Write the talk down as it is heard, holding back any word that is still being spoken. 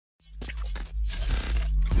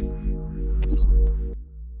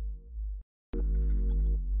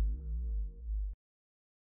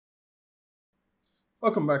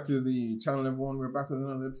Welcome back to the channel, everyone. We're back with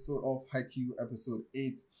another episode of Haikyuu, episode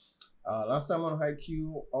 8. Last time on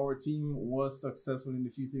Haikyuu, our team was successful in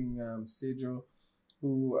defeating Seijo,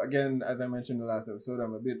 who, again, as I mentioned in the last episode,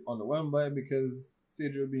 I'm a bit underwhelmed by because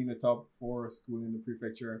Seijo being the top 4 school in the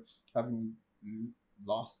prefecture, having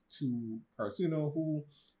lost to Karasuno, who,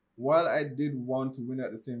 while I did want to win at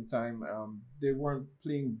the same time, they weren't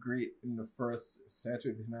playing great in the first set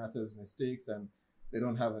with Hinata's mistakes, and they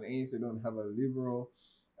don't have an ace, they don't have a libero.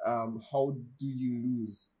 How do you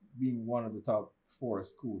lose being one of the top 4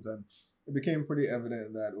 schools? And it became pretty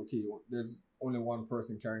evident that, okay, there's only one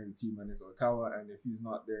person carrying the team, and it's Oikawa, and if he's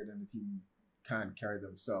not there, then the team can't carry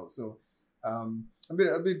themselves. So a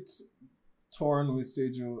bit torn with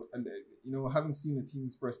Seijo, and having seen the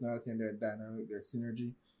team's personality and their dynamic, their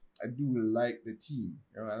synergy, I do like the team.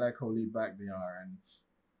 I like how laid back they are, and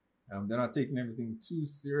they're not taking everything too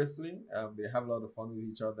seriously. They have a lot of fun with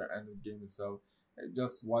each other and the game itself.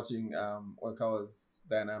 Just watching Oikawa's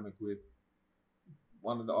dynamic with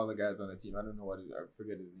one of the other guys on the team. I don't know I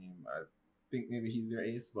forget his name. I think maybe he's their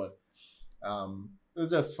ace, but it was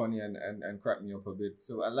just funny and cracked me up a bit.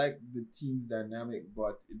 So I like the team's dynamic,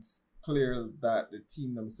 but it's clear that the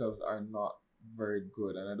team themselves are not very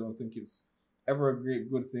good, and I don't think it's ever a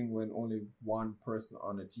good thing when only one person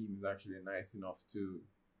on a team is actually nice enough to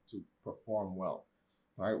perform well.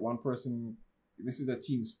 All right, one person. This is a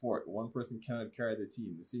team sport. One person cannot carry the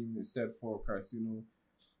team. The same is said for Karasuno,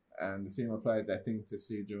 and the same applies, I think, to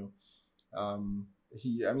Seijo.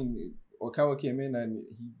 Oikawa came in and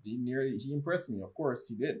he impressed me. Of course,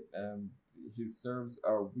 he did. His serves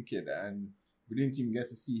are wicked, and we didn't even get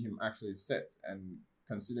to see him actually set. And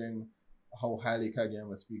considering how highly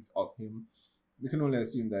Kageyama speaks of him, we can only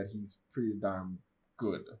assume that he's pretty darn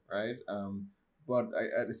good, right? But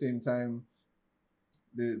at the same time,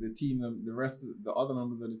 the team, the other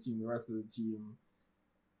members of the team, the rest of the team,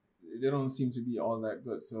 they don't seem to be all that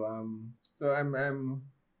good. So I'm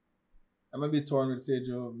a bit torn with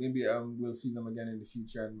Seijo. Maybe we'll see them again in the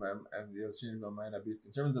future, and they'll change my mind a bit.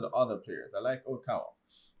 In terms of the other players, I like Oikawa.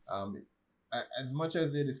 As much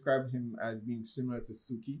as they described him as being similar to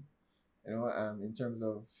Suki, in terms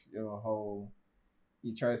of how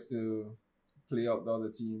he tries to play up the other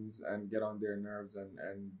teams and get on their nerves and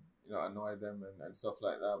annoy them and stuff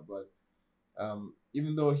like that. But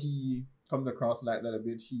even though he comes across like that a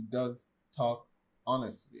bit, he does talk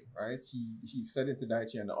honestly, right? He said it to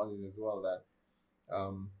Daichi and the others as well that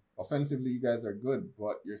offensively you guys are good,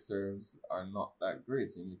 but your serves are not that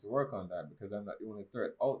great. So you need to work on that because I'm not the only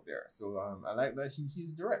threat out there. So I like that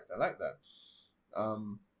he's direct. I like that.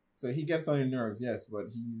 So he gets on your nerves, yes, but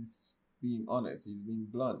he's being honest. He's being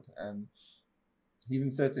blunt, and he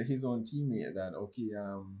even said to his own teammate that, okay,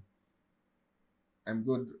 I'm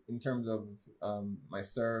good in terms of my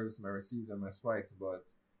serves, my receives, and my spikes,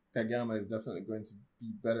 but Kageyama is definitely going to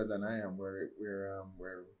be better than I am where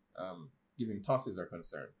giving tosses are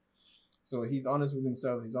concerned. So he's honest with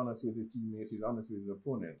himself, he's honest with his teammates, he's honest with his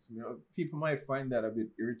opponents. People might find that a bit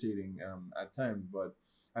irritating at times, but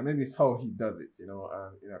maybe it's how he does it, in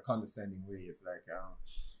a condescending way. It's like,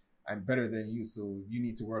 I'm better than you, so you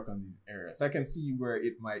need to work on these areas. I can see where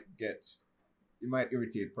it might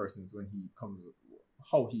irritate persons when he comes,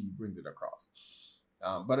 how he brings it across.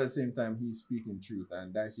 But at the same time, he's speaking truth,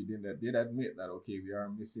 and Daichi did admit that, okay, we are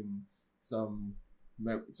missing some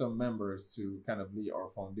members to kind of lay our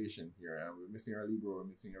foundation here, and we're missing our libero, we're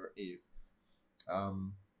missing our ace.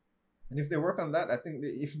 And if they work on that, I think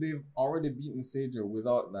if they've already beaten Seijo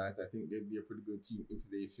without that, I think they'd be a pretty good team if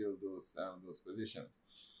they fill those positions.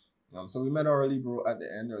 So we met our libero at the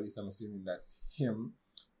end, or at least I'm assuming that's him.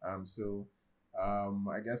 I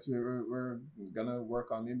guess we're gonna work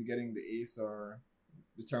on maybe getting the ace or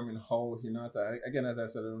determine how Hinata. Again, as I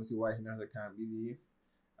said, I don't see why Hinata can't be the ace.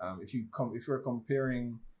 If we're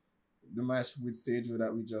comparing the match with Seijo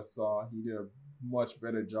that we just saw, he did a much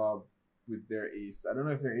better job with their ace. I don't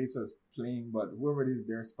know if their ace was playing, but whoever it is,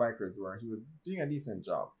 their spikers were. He was doing a decent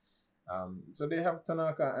job. So they have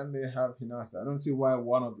Tanaka and they have Hinata. I don't see why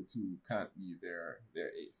one of the two can't be their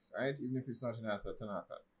ace, right? Even if it's not Hinata or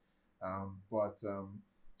Tanaka. But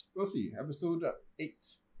we'll see. Episode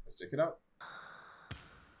 8. Let's check it out.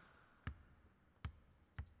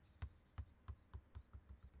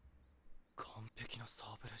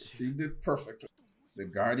 Received it perfectly. The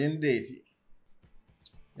guardian deity.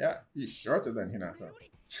 Yeah, he's shorter than Hinata.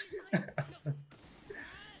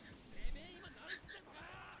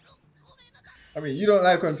 I mean, you don't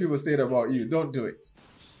like when people say it about you. Don't do it.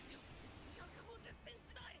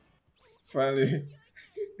 Finally.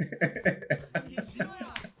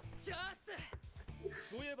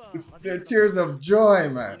 They're tears of joy,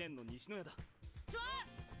 man.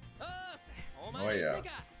 Oh yeah.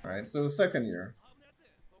 Alright, so second year.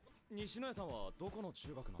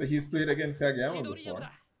 So he's played against Kageyama before.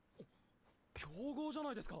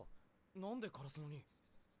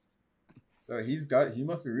 So he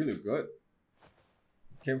must be really good.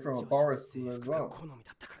 Came from a power school as well.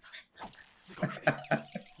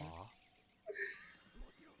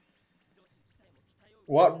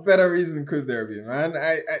 What better reason could there be, man?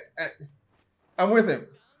 I'm with him.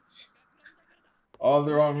 All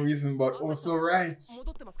the wrong reason, but also right.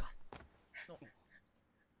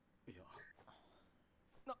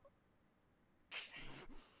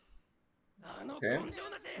 Okay,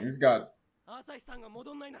 he's got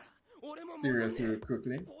serious really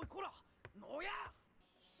quickly.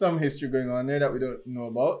 Some history going on there that we don't know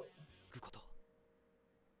about.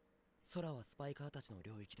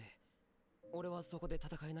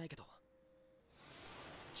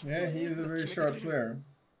 Yeah, he is a very short player.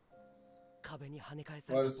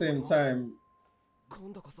 But at the same time,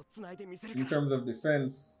 in terms of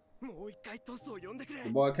defense, the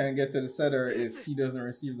ball can't get to the setter if he doesn't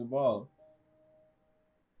receive the ball.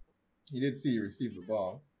 He did see he received the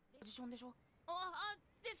ball.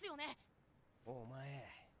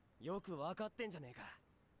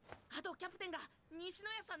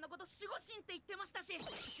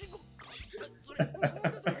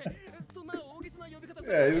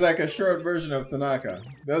 Yeah, he's like a short version of Tanaka.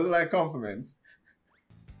 Doesn't like compliments.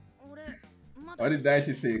 What did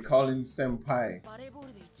Daichi say? Call him senpai.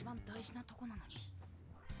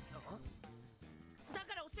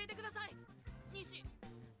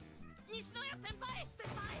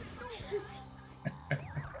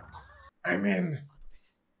 I'm in.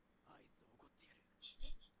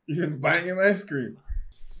 You've been buying him ice cream.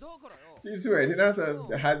 See, too right.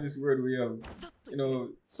 Hinata has this weird way of, you know,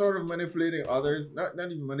 sort of manipulating others. Not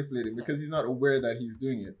even manipulating, because he's not aware that he's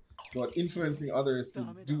doing it, but influencing others to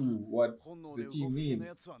do what the team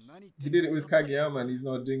needs. He did it with Kageyama, and he's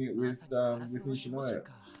now doing it with Nishinoya.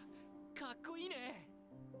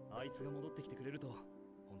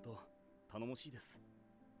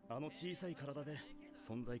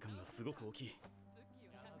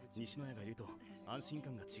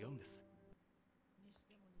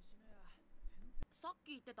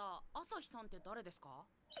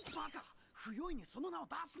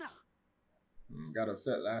 Got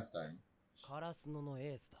upset last time.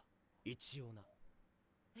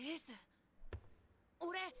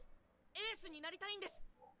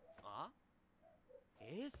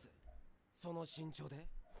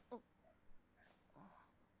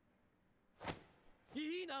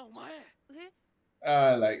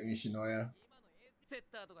 I like Nishinoya.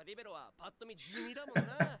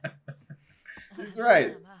 He's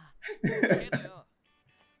right.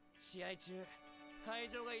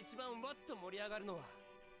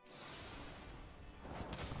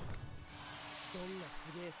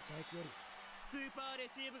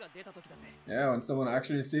 Yeah, when someone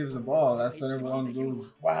actually saves the ball, that's when everyone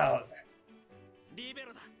goes wild.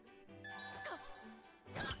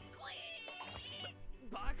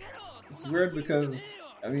 It's weird because,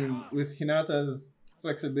 I mean, with Hinata's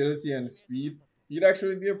flexibility and speed, he'd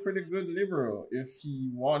actually be a pretty good libero if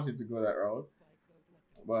he wanted to go that route.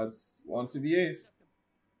 But wants to be ace.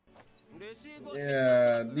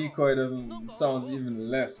 Yeah, decoy sounds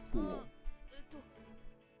even less cool.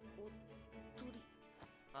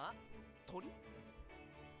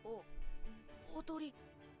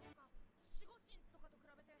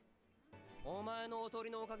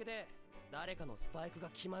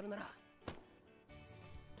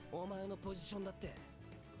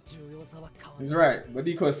 He's right, but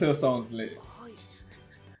decoy still sounds lit.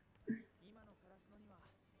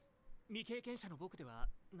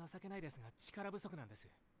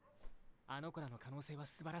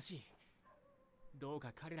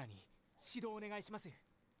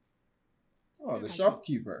 Oh, the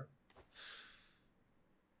shopkeeper.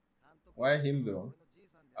 Why him though?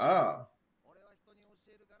 Ah,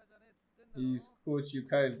 he's Coach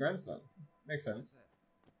Yukai's grandson. Makes sense.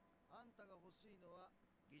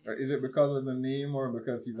 Or is it because of the name or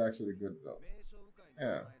because he's actually good though?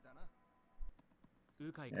 Yeah.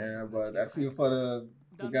 Yeah, but I feel for the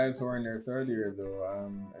guys who are in their third year though. I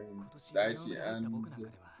mean, Daichi and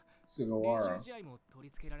Sugawara.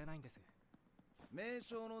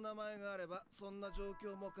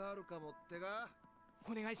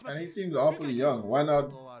 And he seems awfully young. Why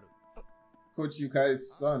not Coach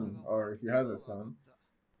Yukai's son, or if he has a son?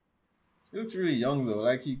 He looks really young though,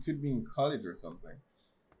 like he could be in college or something.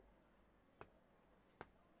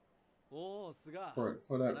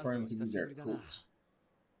 For him to be their coach.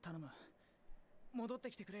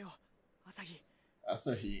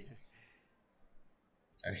 Asahi.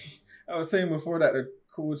 And I was saying before that the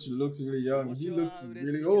coach looks really young. He looks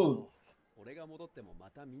really old. 俺が戻ってもま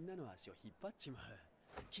たみんなの足を引っ張っちまう。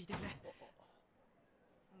聞いてくれ。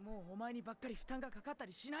もうお前にばっかり負担がかかった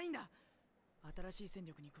りしないんだ。新しい戦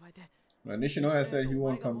力に加えて。Well, Nishinoya said he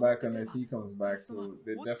won't come back unless he comes back, so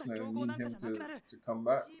they definitely need him to come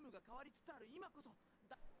back.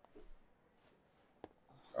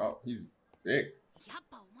 Oh, he's big. やっ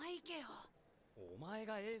ぱお前行けよ。お前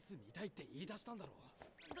がエース見たいって言い出したんだろ。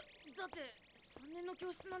だって3年の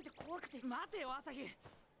教室なんて怖くて。待てよ朝日。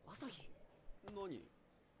朝日。何？は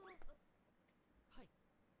い。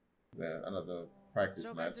Another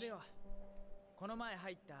practice match. この前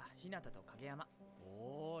入った日向と影山。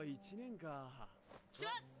おお、1年か。し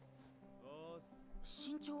ます。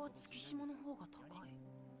身長は月島の方が高い。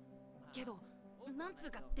けど、なんつ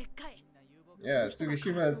うかでっかい。Yeah,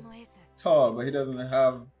 Tsukishima is tall, but he doesn't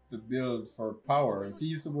have the build for power. And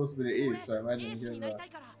he's supposed to be the ace, so I imagine he has a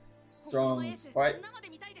strong spike.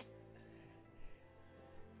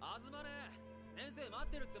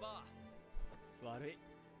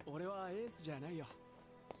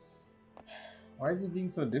 Why is he being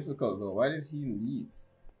so difficult though? Why did he leave?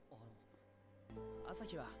 朝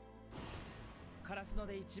日はカラスの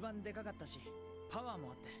で一番でかかったし、パワー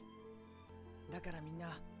もあって。だからみん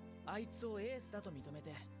なあいつをエースだと認め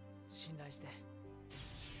て信頼して。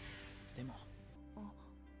でも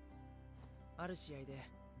ある試合で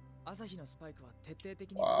朝日のスパイクは徹底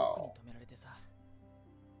的にブロックに止められてさ。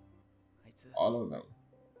あいつ All of them.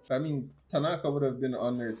 I mean, Tanaka would have been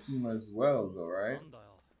on their team as well though, right?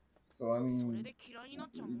 So I mean,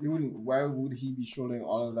 why would he be shouldering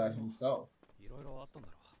all of that himself?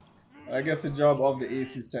 I guess the job of the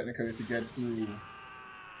ace is technically to get through.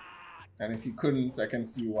 And if he couldn't, I can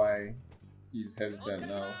see why he's hesitant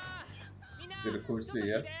now. Did the coach say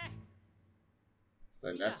yes?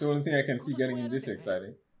 That's the only thing I can see getting him this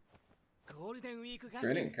excited.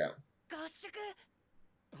 Training camp.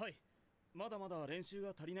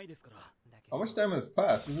 How much time has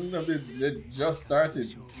passed? Isn't it they just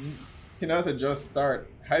started? Hinata just start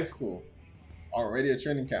high school. Already a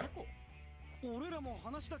training camp. 俺らも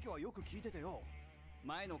話だけはよく聞いててよ。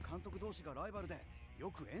前の監督同士がライバルで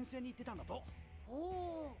よく遠征に行ってたんだと。お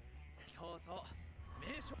お、そうそう。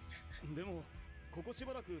名所。でもここし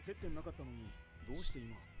ばらく接点なかったのにどうして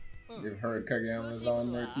今？ They've heard Kageyama's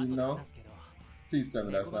on their team now. Please tell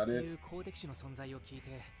me that's not it.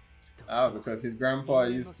 Ah, because his grandpa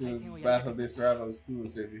used to battle this rival school,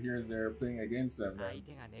 so if he hears they're playing against them, then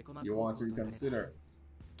you want to reconsider.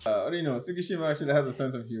 What do you know? Tsukishima actually has a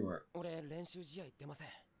sense of humor.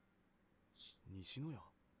 西野屋。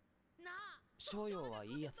翔陽はい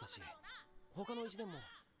いやつだし、他の意地でも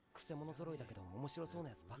クセ者揃いだけど面白そうな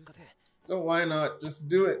やつばっかで。So why not just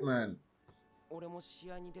do it, man? 俺も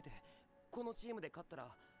試合に出てこのチームで勝ったら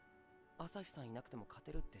朝日さんいなくても勝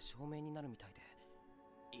てるって証明になるみたいで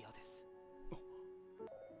嫌です。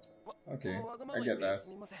 Okay, I get that.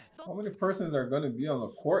 How many persons are going to be on the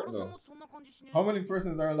court though? How many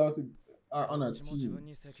persons are on a team?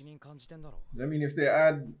 I mean, if they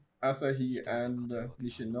add Asahi and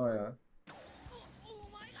Nishinoya,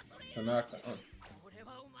 Tanaka. Oh.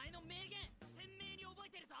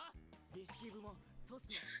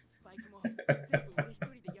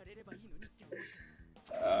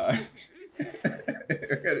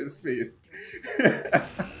 Look at his face.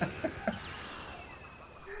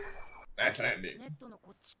 Nice landing.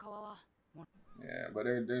 Yeah, but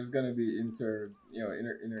there's gonna be inner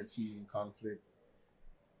team conflict.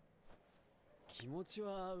 気持ち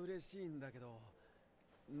は嬉しいんだけど、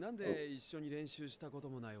なんで一緒に練習したこと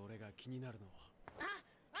もない俺が気になるの？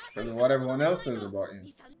 Because of what everyone else says about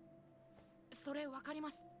him. I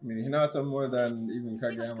mean, Hinata more than even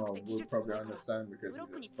Kageyama would probably understand because he's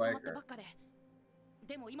a spiker.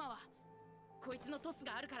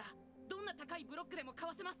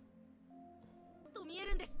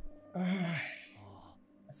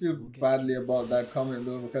 I feel badly about that comment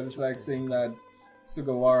though, because it's like saying that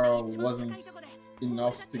Sugawara wasn't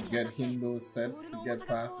enough to get him those sets to get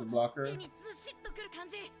past the blockers.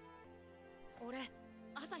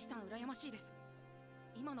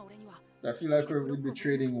 So I feel like we'd be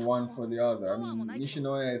trading one for the other. I mean,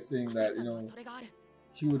 Nishinoya is saying that, you know,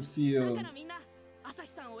 he would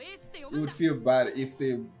feel bad if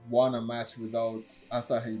they won a match without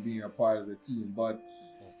Asahi being a part of the team. But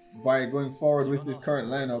by going forward with this current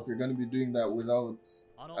lineup, you're going to be doing that without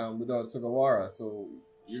Sugawara. So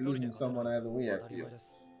you're losing someone either way, I feel.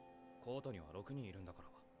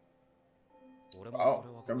 Wow,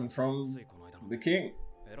 it's coming from the king.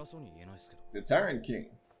 The Tyrant King.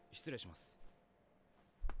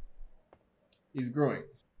 He's growing.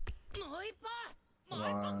 Come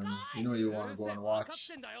on, you know you want to go and watch.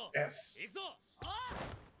 Yes.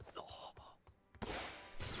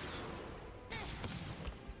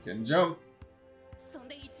 Can jump. そん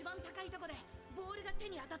で一番高いとこでボールが手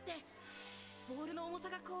に当たってボールの重さ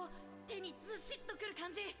がこう手にずしっとくる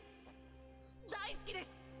感じ大好きです。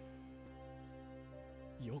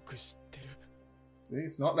よく知ってる。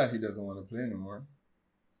 It's not that he doesn't want to play anymore.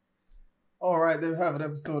 Alright, there we have it,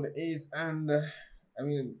 episode 8. And I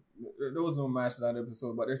mean, there was no match that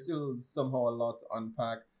episode, but there's still somehow a lot to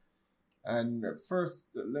unpack. And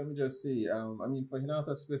first, let me just say, I mean, for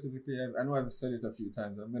Hinata specifically, I know I've said it a few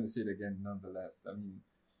times, but I'm going to say it again nonetheless. I mean,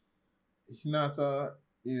 Hinata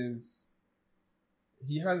is,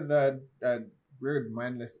 he has that weird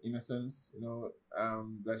mindless innocence, you know,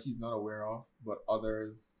 that he's not aware of, but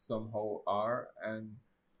others somehow are,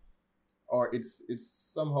 or it's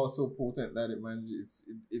somehow so potent that it manages,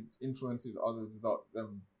 it influences others without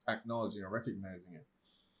them acknowledging or recognizing it.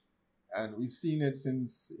 And we've seen it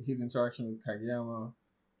since his interaction with Kageyama.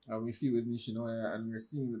 We see it with Nishinoya, and we're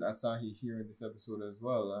seeing it with Asahi here in this episode as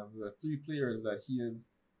well. There are 3 players that he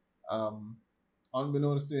is,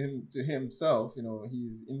 unbeknownst to himself, you know,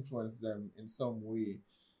 he's influenced them in some way,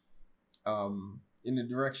 in the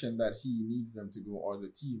direction that he needs them to go, or the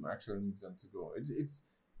team actually needs them to go. It's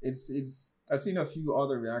I've seen a few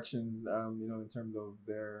other reactions, you know, in terms of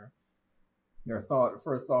their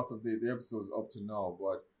first thoughts of the episodes up to now,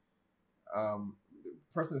 but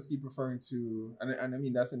persons keep referring to, and I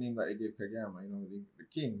mean, that's the name that they gave Kageyama, you know, the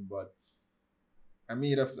king, but I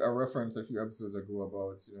made a reference a few episodes ago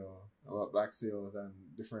about, you know, about Black Sails and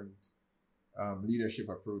different leadership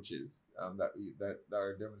approaches that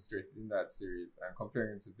are demonstrated in that series, and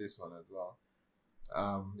comparing it to this one as well.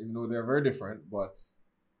 Even though they're very different, but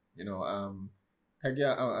you know,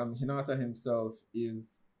 Hinata himself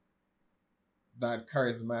is that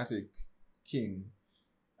charismatic king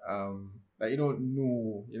that you don't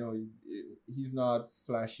know, you know, he's not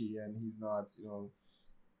flashy and he's not, you know,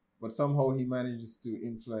 but somehow he manages to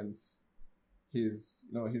influence his,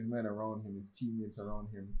 you know, his men around him, his teammates around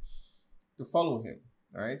him, to follow him,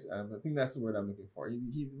 right? I think that's the word I'm looking for.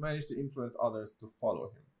 He's managed to influence others to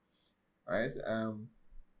follow him, right?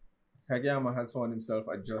 Kageyama has found himself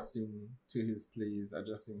adjusting to his plays,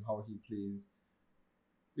 adjusting how he plays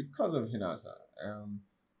because of Hinata.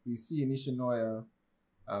 We see Nishinoya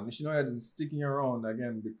is sticking around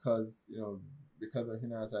again because, you know, because of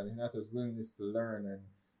Hinata and Hinata's willingness to learn, and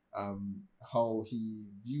how he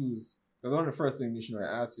views. Because one of the first things Nishinoya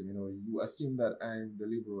asked him, you know, you assume that I'm the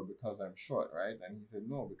libero because I'm short, right? And he said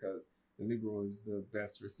no, because the libero is the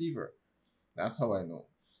best receiver. That's how I know.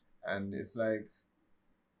 And it's like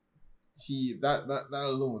that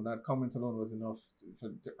alone, that comment alone was enough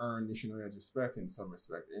to earn Nishinoya's respect in some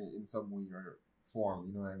respect, in some way or form,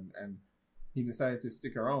 you know, and he decided to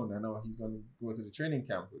stick around, and now he's going to go to the training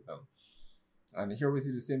camp with them. And here we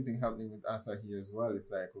see the same thing happening with Asahi as well.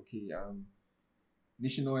 It's like, okay,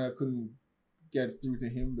 Nishinoya couldn't get through to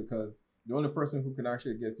him because the only person who can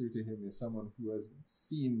actually get through to him is someone who has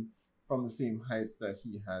seen from the same heights that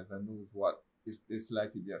he has and knows what it's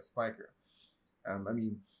like to be a spiker. I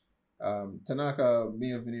mean, Tanaka may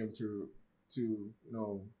have been able to you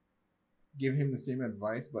know, give him the same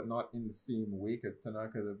advice, but not in the same way, because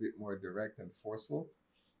Tanaka is a bit more direct and forceful.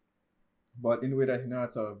 But in the way that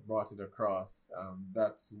Hinata brought it across,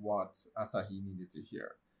 that's what Asahi needed to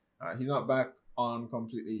hear. He's not back on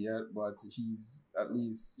completely yet, but he's at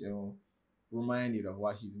least, you know, reminded of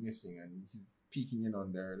what he's missing, and he's peeking in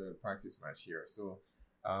on the practice match here. So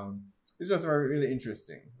it's just really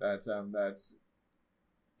interesting that that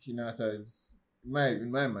Hinata is, in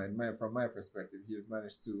my mind, from my perspective, he has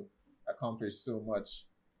managed to accomplish so much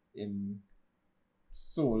in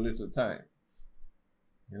so little time,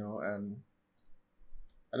 you know, and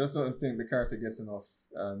I just don't think the character gets enough,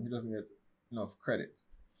 he doesn't get enough credit.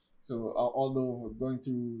 So although going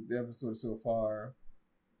through the episode so far,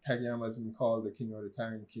 Kageyama has been called the king or the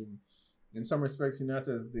Tyrant King, in some respects Hinata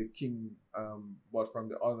is the king, but from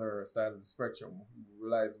the other side of the spectrum, who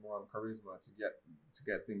relies more on charisma to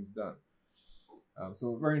get things done.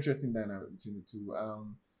 So very interesting dynamic between the two.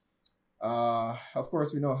 Of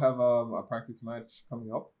course, we now have a practice match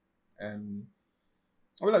coming up, and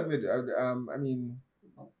I will admit, I mean,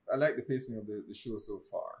 I like the pacing of the show so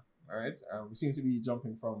far. All right, we seem to be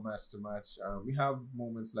jumping from match to match. We have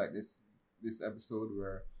moments like this episode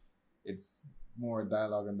where it's more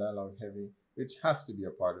dialogue heavy, which has to be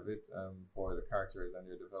a part of it, for the characters and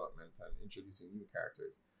their development and introducing new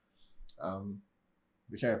characters,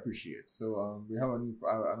 which I appreciate. So we have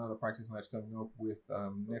another practice match coming up with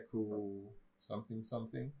Neko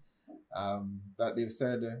something that they've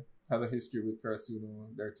said has a history with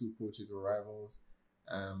Karasuno. Their two coaches were rivals.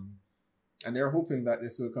 And they're hoping that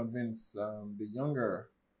this will convince the younger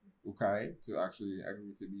Ukai to actually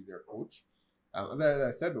agree to be their coach. As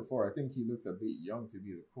I said before, I think he looks a bit young to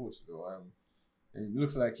be the coach, though. It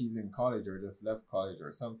looks like he's in college or just left college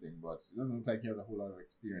or something, but it doesn't look like he has a whole lot of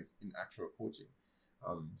experience in actual coaching.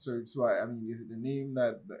 So I mean, is it the name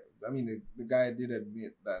that the guy did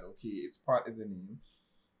admit that, okay, it's part of the name.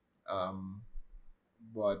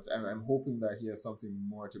 But I'm hoping that he has something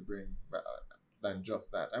more to bring than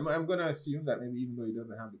just that. I'm going to assume that maybe even though he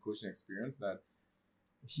doesn't have the coaching experience, that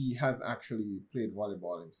he has actually played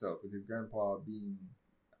volleyball himself, with his grandpa being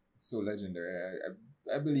so legendary.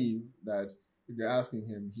 I believe that if you're asking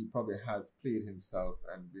him, he probably has played himself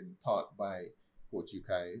and been taught by Coach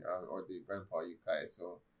Yukai or the grandpa Yukai.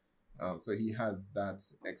 So he has that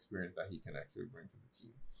experience that he can actually bring to the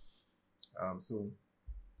team. So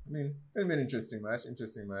I mean, it's been an interesting match.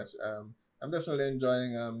 I'm definitely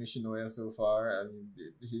enjoying Nishinoya so far. I mean,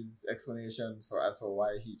 his explanations for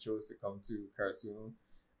why he chose to come to Karasuno.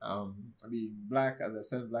 I mean, black, as I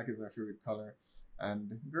said, black is my favorite color,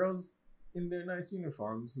 and girls in their nice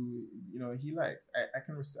uniforms who he likes. I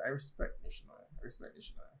respect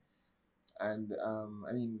Nishinoya. And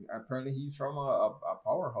I mean, apparently he's from a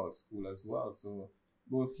powerhouse school as well. So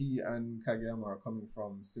both he and Kageyama are coming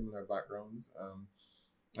from similar backgrounds.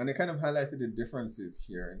 And they kind of highlighted the differences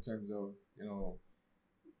here in terms of,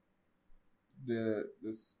 the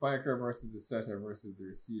spiker versus the setter versus the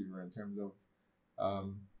receiver, in terms of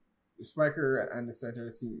the spiker and the setter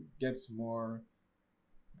gets more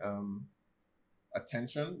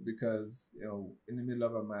attention because, in the middle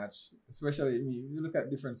of a match, especially, if you look at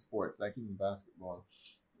different sports, like even basketball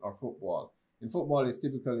or football. In football, it's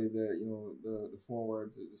typically the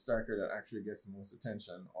forward, the striker that actually gets the most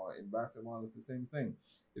attention. Or in basketball, it's the same thing.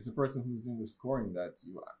 It's the person who's doing the scoring that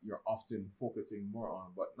you're often focusing more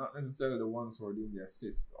on, but not necessarily the ones who are doing the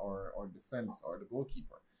assist or defense or the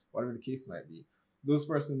goalkeeper, whatever the case might be. Those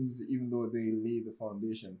persons, even though they lay the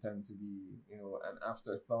foundation, tend to be, an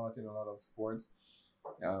afterthought in a lot of sports.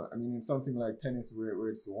 I mean, in something like tennis where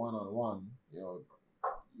it's one-on-one,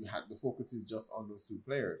 the focus is just on those two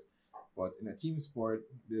players. But in a team sport,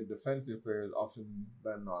 the defensive players often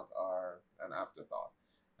than not are an afterthought.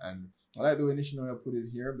 And I like the way Nishinoya put it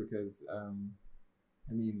here because, I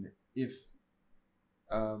mean, if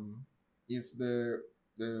the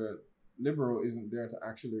libero isn't there to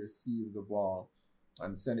actually receive the ball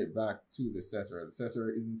and send it back to the setter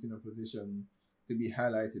isn't in a position to be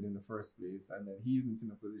highlighted in the first place, and then he isn't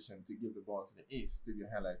in a position to give the ball to the ace to be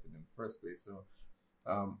highlighted in the first place. So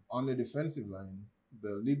on the defensive line,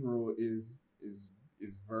 the libero is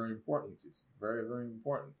very important. It's very, very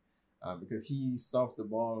important because he stops the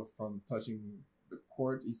ball from touching the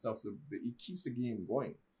court. He stops he keeps the game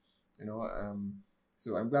going.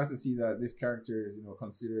 So I'm glad to see that this character is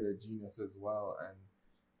considered a genius as well,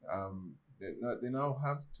 and they now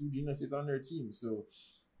have two geniuses on their team. So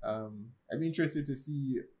I'd be interested to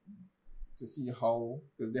see how,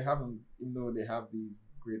 because they haven't, even though they have these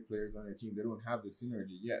great players on their team, they don't have the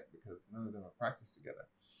synergy yet because none of them have practiced together.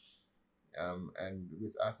 And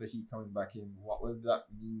with Asahi coming back in, what will that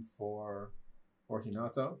mean for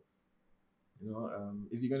Hinata?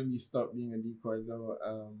 Is he going to be stuck being a decoy though?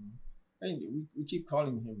 I mean, we keep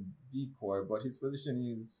calling him decoy, but his position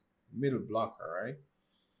is middle blocker, right?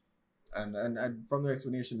 And from the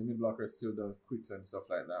explanation, the middle blocker still does quicks and stuff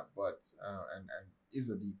like that, but and is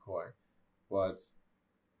a decoy. But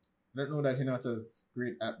I don't know that Hinata's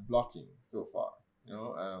great at blocking so far.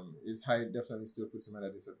 His height definitely still puts him at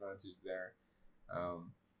a disadvantage there.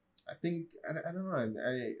 I think I don't know.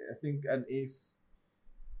 I think an ace.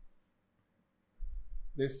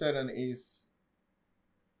 They've said an ace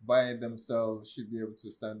by themselves should be able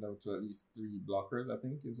to stand out to at least 3 blockers, I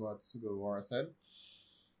think is what Sugawara said.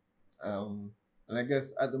 And I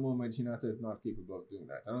guess at the moment Hinata is not capable of doing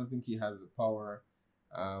that. I don't think he has the power.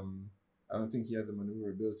 I don't think he has the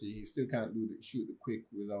maneuverability. He still can't shoot the quick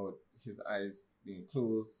without his eyes being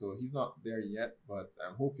closed. So he's not there yet, but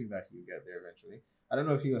I'm hoping that he'll get there eventually. I don't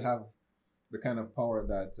know if he'll have the kind of power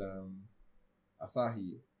that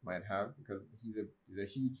Asahi might have, because he's a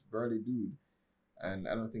huge burly dude. And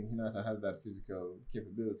I don't think Hinata has that physical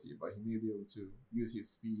capability, but he may be able to use his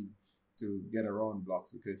speed to get around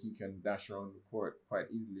blocks because he can dash around the court quite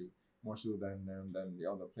easily, more so than the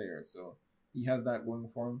other players. So he has that going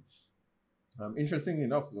for him. Interestingly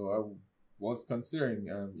enough, though, I was considering,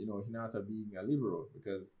 Hinata being a libero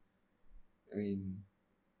because, I mean,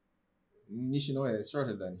 Nishinoya is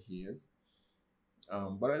shorter than he is.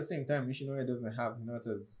 But at the same time, Nishinoya doesn't have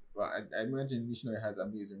Hinata's. Well, I imagine Nishinoya has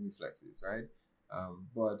amazing reflexes, right?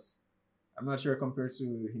 But I'm not sure compared to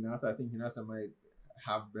Hinata. I think Hinata might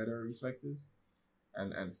have better reflexes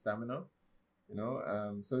and stamina.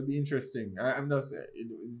 So it'd be interesting. I'm just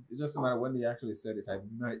it's just a matter when they actually said it. I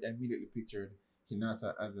immediately pictured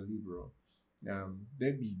Hinata as a libero.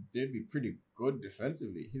 They'd be pretty good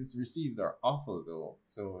defensively. His receives are awful though,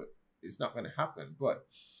 so it's not going to happen. But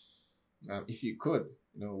if he could,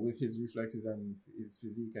 with his reflexes and his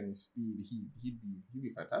physique and his speed, he'd be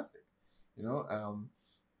fantastic.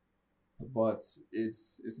 But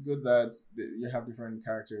it's good that you have different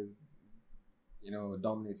characters,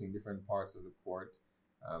 dominating different parts of the court,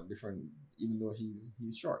 different, even though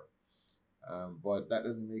he's short. But that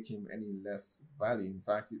doesn't make him any less valuable. In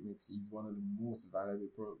fact, it makes he's one of the most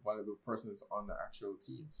valuable persons on the actual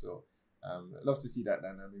team. So, I'd love to see that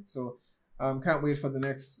dynamic. So, can't wait for the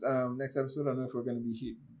next episode. I don't know if we're going to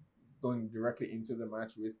be going directly into the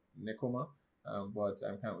match with Nekoma, but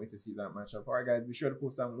I can't wait to see that matchup. All right, guys, be sure to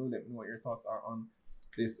post down below. Let me know what your thoughts are on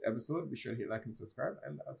this episode. Be sure to hit like and subscribe,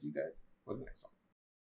 and I'll see you guys for the next one.